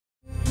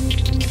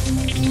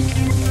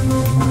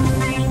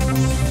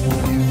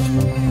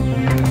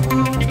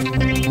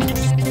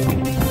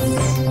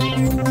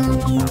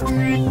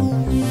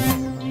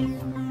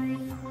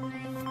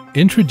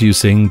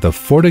Introducing the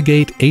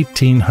FortiGate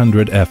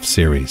 1800F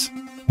series,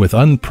 with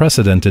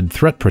unprecedented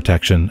threat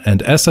protection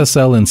and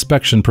SSL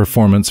inspection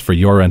performance for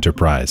your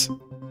enterprise.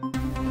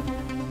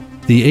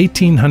 The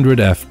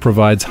 1800F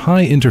provides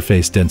high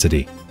interface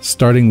density,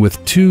 starting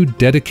with 2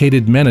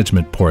 dedicated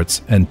management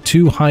ports and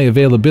 2 high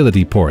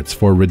availability ports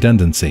for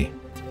redundancy.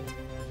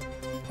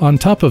 On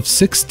top of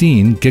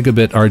 16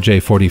 gigabit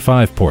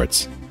RJ45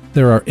 ports,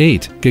 there are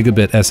 8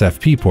 gigabit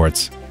SFP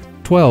ports,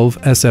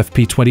 12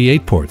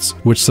 SFP28 ports,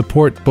 which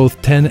support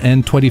both 10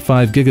 and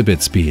 25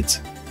 gigabit speeds,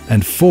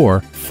 and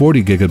 4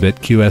 40 gigabit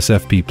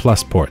QSFP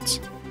Plus ports,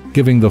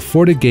 giving the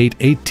FortiGate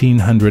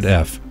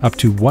 1800F up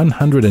to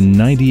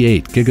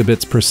 198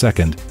 gigabits per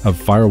second of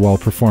firewall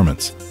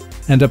performance,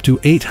 and up to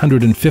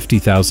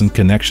 850,000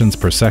 connections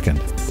per second.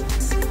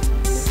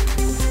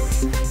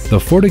 The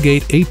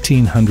FortiGate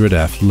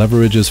 1800F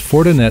leverages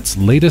Fortinet's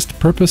latest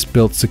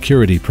purpose-built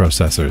security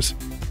processors,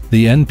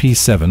 the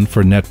NP7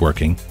 for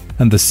networking,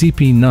 and the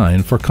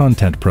CP9 for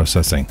content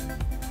processing.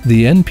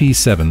 The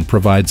NP7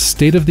 provides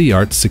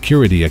state-of-the-art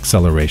security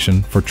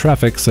acceleration for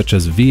traffic such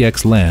as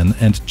VXLAN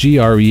and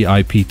GRE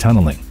IP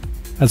tunneling,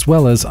 as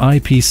well as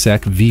IPsec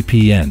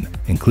VPN,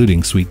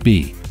 including Suite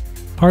B,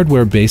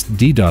 hardware-based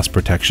DDoS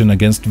protection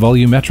against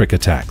volumetric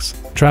attacks,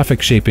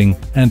 traffic shaping,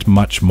 and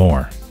much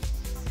more.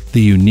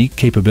 The unique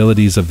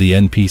capabilities of the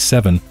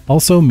NP7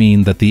 also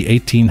mean that the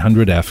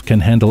 1800F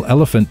can handle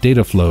elephant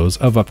data flows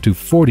of up to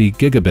 40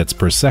 gigabits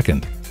per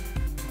second.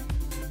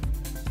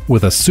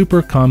 With a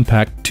super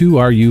compact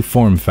 2RU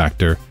form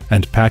factor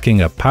and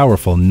packing a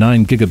powerful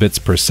 9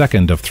 gigabits per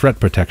second of threat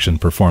protection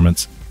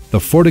performance, the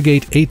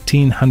FortiGate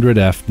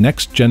 1800F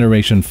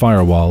next-generation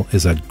firewall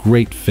is a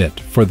great fit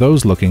for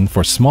those looking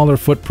for smaller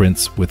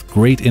footprints with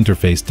great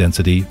interface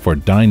density for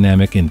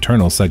dynamic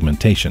internal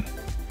segmentation.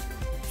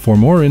 For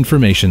more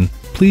information,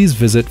 please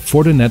visit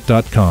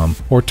Fortinet.com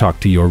or talk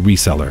to your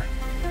reseller.